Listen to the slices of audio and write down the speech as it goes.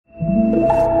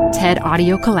TED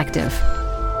Audio Collective.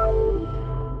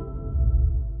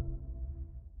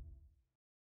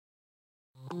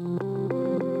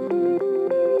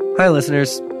 Hi,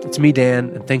 listeners. It's me, Dan,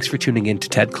 and thanks for tuning in to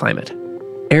TED Climate.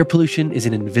 Air pollution is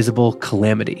an invisible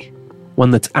calamity,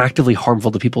 one that's actively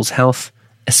harmful to people's health,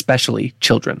 especially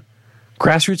children.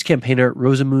 Grassroots campaigner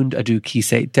Rosamund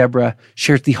Adu-Kisei-Debrah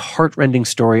shares the heart-rending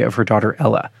story of her daughter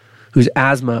Ella, whose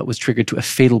asthma was triggered to a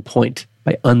fatal point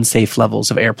by unsafe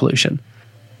levels of air pollution.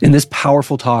 In this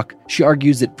powerful talk, she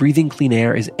argues that breathing clean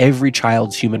air is every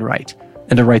child's human right,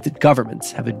 and a right that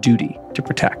governments have a duty to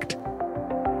protect.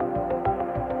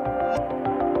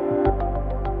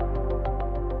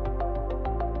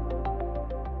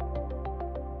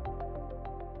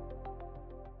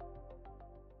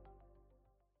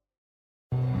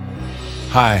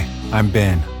 Hi, I'm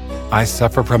Ben. I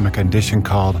suffer from a condition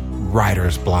called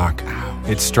writer's block.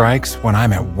 It strikes when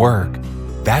I'm at work.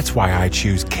 That's why I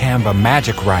choose Canva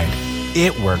Magic Write.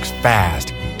 It works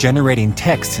fast, generating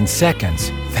text in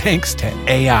seconds, thanks to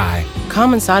AI.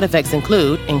 Common side effects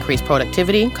include increased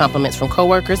productivity, compliments from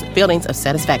coworkers, feelings of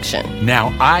satisfaction.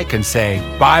 Now I can say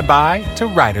bye-bye to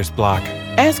writer's block.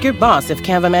 Ask your boss if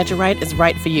Canva Magic Write is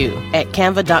right for you at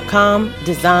canva.com,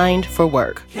 designed for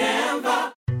work.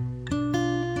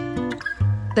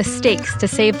 The stakes to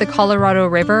save the Colorado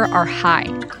River are high.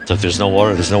 So if there's no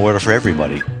water for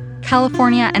everybody.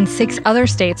 California and 6 other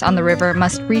states on the river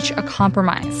must reach a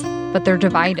compromise, but they're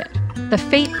divided. The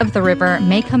fate of the river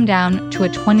may come down to a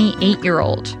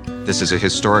 28-year-old. This is a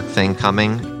historic thing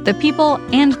coming. The people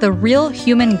and the real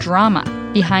human drama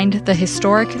behind the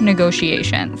historic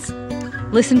negotiations.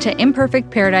 Listen to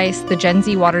Imperfect Paradise, the Gen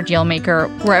Z water deal maker,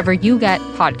 wherever you get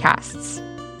podcasts.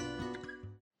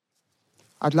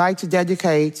 I'd like to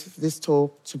dedicate this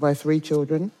talk to my 3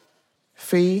 children,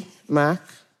 Fee, Mac,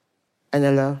 and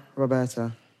Ella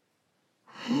Roberta.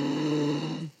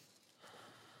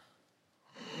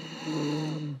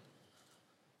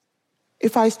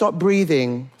 If I stop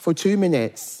breathing for 2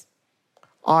 minutes,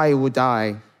 I will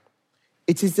die.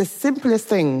 It is the simplest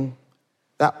thing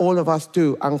that all of us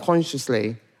do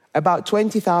unconsciously, about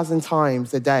 20,000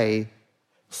 times a day.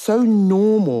 So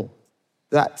normal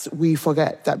that we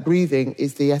forget that breathing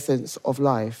is the essence of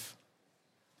life.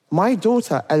 My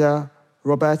daughter, Ella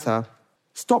Roberta,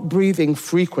 stopped breathing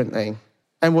frequently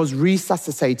and was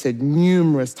resuscitated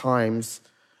numerous times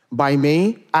by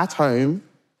me at home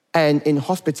and in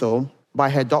hospital by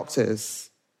her doctors,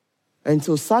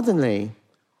 until suddenly,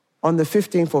 on the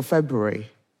 15th of February,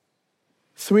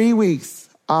 3 weeks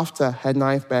after her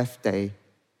 9th birthday,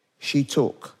 she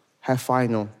took her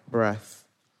final breath.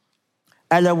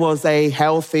 Ella was a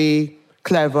healthy,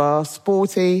 clever,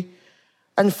 sporty,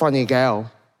 and funny girl.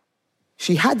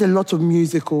 She had a lot of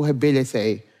musical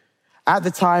ability. At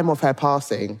the time of her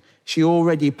passing, she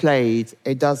already played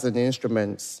a dozen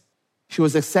instruments. She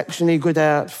was exceptionally good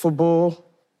at football,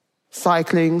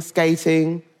 cycling,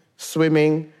 skating,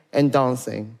 swimming, and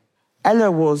dancing. Ella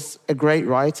was a great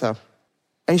writer,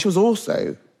 and she was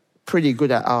also pretty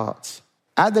good at art.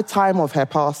 At the time of her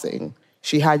passing,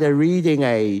 she had a reading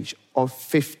age of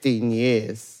 15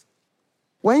 years.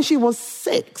 When she was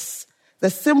 6, the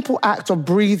simple act of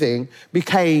breathing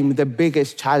became the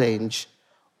biggest challenge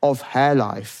of her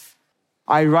life.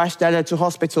 I rushed Ella to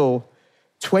hospital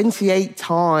 28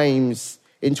 times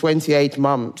in 28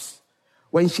 months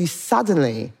when she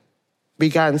suddenly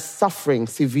began suffering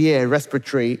severe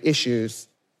respiratory issues.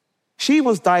 She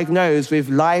was diagnosed with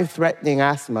life-threatening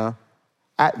asthma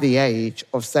at the age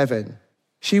of 7.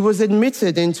 She was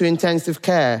admitted into intensive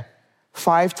care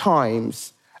 5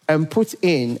 times and put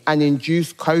in an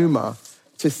induced coma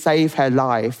to save her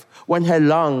life when her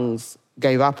lungs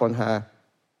gave up on her.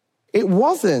 It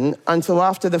wasn't until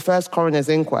after the first coroner's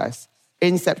inquest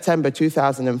in September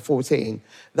 2014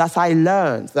 that I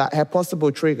learned that her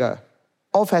possible trigger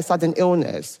of her sudden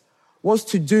illness was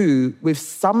to do with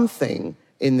something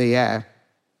in the air.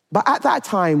 But at that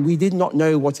time, we did not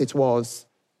know what it was.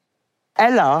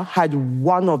 Ella had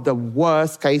one of the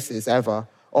worst cases ever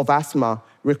of asthma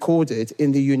recorded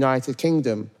in the United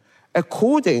Kingdom,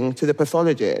 according to the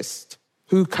pathologist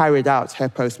who carried out her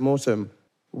post-mortem.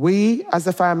 We, as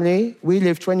a family, we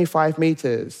live 25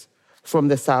 meters from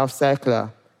the South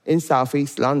Circular in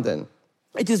southeast London.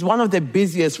 It is one of the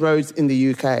busiest roads in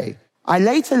the UK. I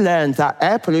later learned that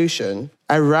air pollution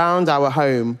around our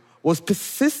home was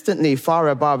persistently far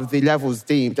above the levels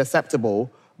deemed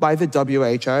acceptable by the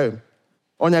WHO.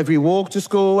 On every walk to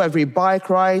school, every bike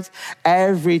ride,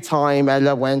 every time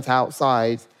Ella went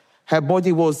outside, her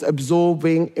body was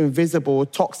absorbing invisible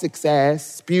toxic air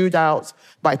spewed out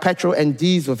by petrol and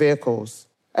diesel vehicles.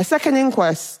 A second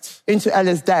inquest into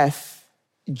Ella's death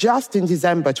just in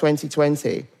December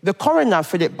 2020, the coroner,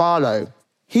 Philip Barlow,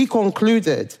 he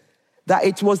concluded that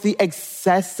it was the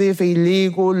excessive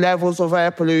illegal levels of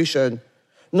air pollution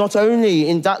not only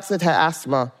induced her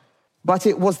asthma, but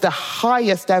it was the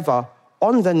highest ever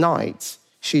on the night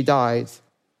she died.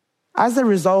 As a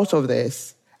result of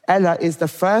this, Ella is the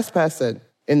first person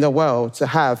in the world to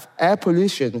have air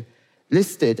pollution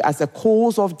listed as a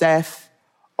cause of death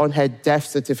on her death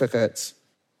certificate.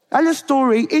 Ella's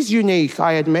story is unique,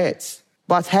 I admit,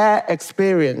 but her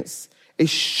experience is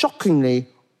shockingly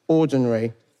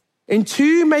ordinary. In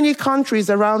too many countries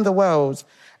around the world,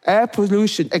 air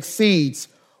pollution exceeds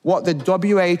what the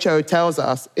WHO tells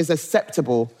us is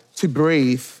acceptable to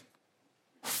breathe.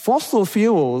 Fossil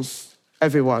fuels,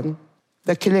 everyone,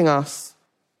 they're killing us.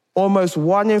 Almost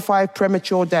 1 in 5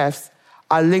 premature deaths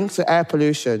are linked to air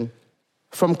pollution,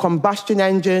 from combustion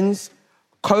engines,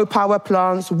 coal power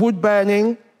plants, wood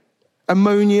burning,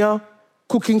 ammonia,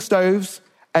 cooking stoves,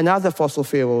 and other fossil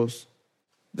fuels.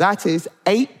 That is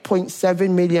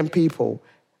 8.7 million people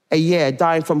a year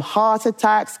dying from heart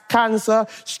attacks, cancer,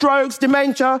 strokes,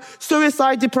 dementia,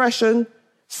 suicide, depression,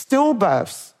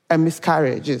 stillbirths, and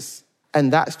miscarriages.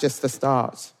 And that's just the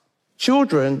start.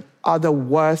 Children are the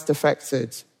worst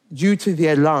affected due to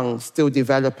their lungs still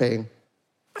developing.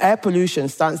 Air pollution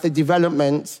stunts the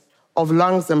development of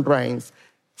lungs and brains.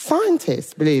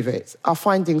 Scientists, believe it, are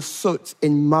finding soot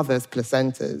in mothers'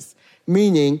 placentas,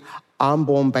 meaning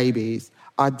unborn babies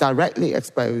are directly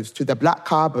exposed to the black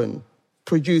carbon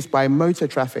produced by motor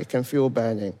traffic and fuel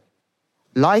burning.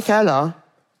 Like Ella,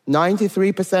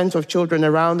 93% of children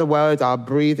around the world are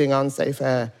breathing unsafe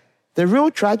air. The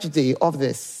real tragedy of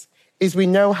this is we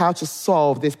know how to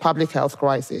solve this public health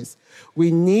crisis.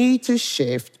 We need to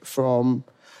shift from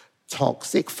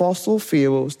toxic fossil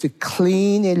fuels to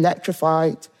clean,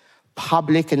 electrified,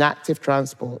 public and active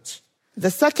transport.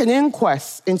 The second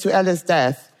inquest into Ella's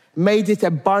death made it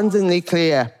abundantly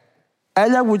clear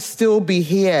Ella would still be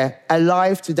here,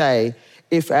 alive today,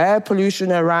 if air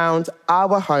pollution around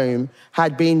our home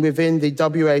had been within the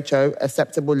WHO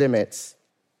acceptable limits.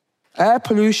 Air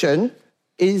pollution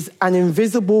is an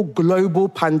invisible global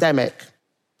pandemic.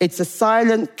 It's a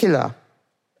silent killer.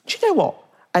 Do you know what?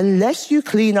 Unless you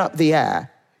clean up the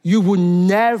air, you will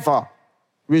never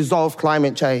resolve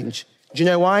climate change. Do you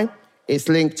know why? It's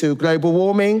linked to global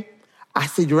warming,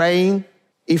 acid rain,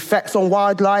 effects on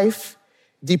wildlife,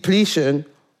 depletion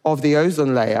of the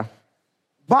ozone layer.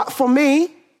 But for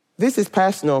me, this is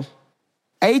personal.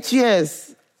 8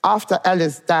 years after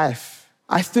Ella's death,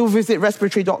 I still visit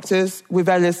respiratory doctors with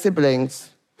Ella's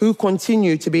siblings who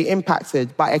continue to be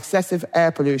impacted by excessive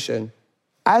air pollution.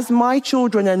 As my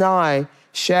children and I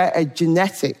share a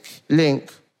genetic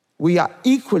link, we are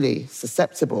equally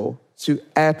susceptible to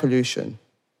air pollution.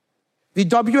 The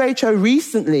WHO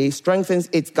recently strengthened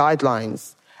its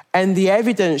guidelines, and the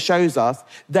evidence shows us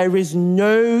there is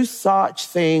no such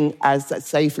thing as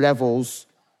safe levels.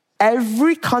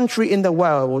 Every country in the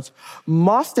world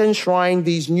must enshrine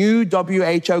these new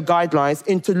WHO guidelines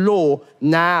into law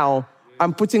now.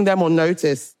 I'm putting them on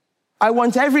notice. I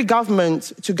want every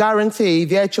government to guarantee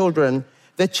their children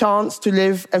the chance to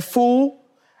live a full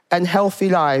and healthy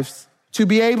lives, to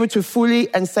be able to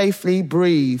fully and safely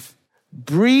breathe.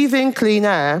 Breathing clean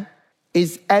air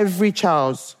is every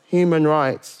child's human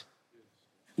right.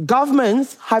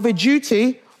 Governments have a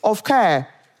duty of care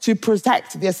to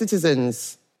protect their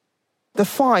citizens. The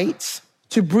fight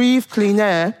to breathe clean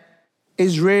air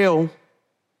is real.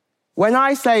 When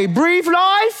I say breathe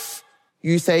life,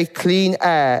 you say clean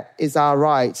air is our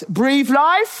right. Breathe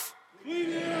life.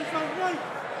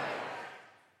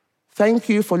 Thank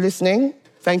you for listening.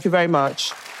 Thank you very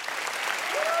much.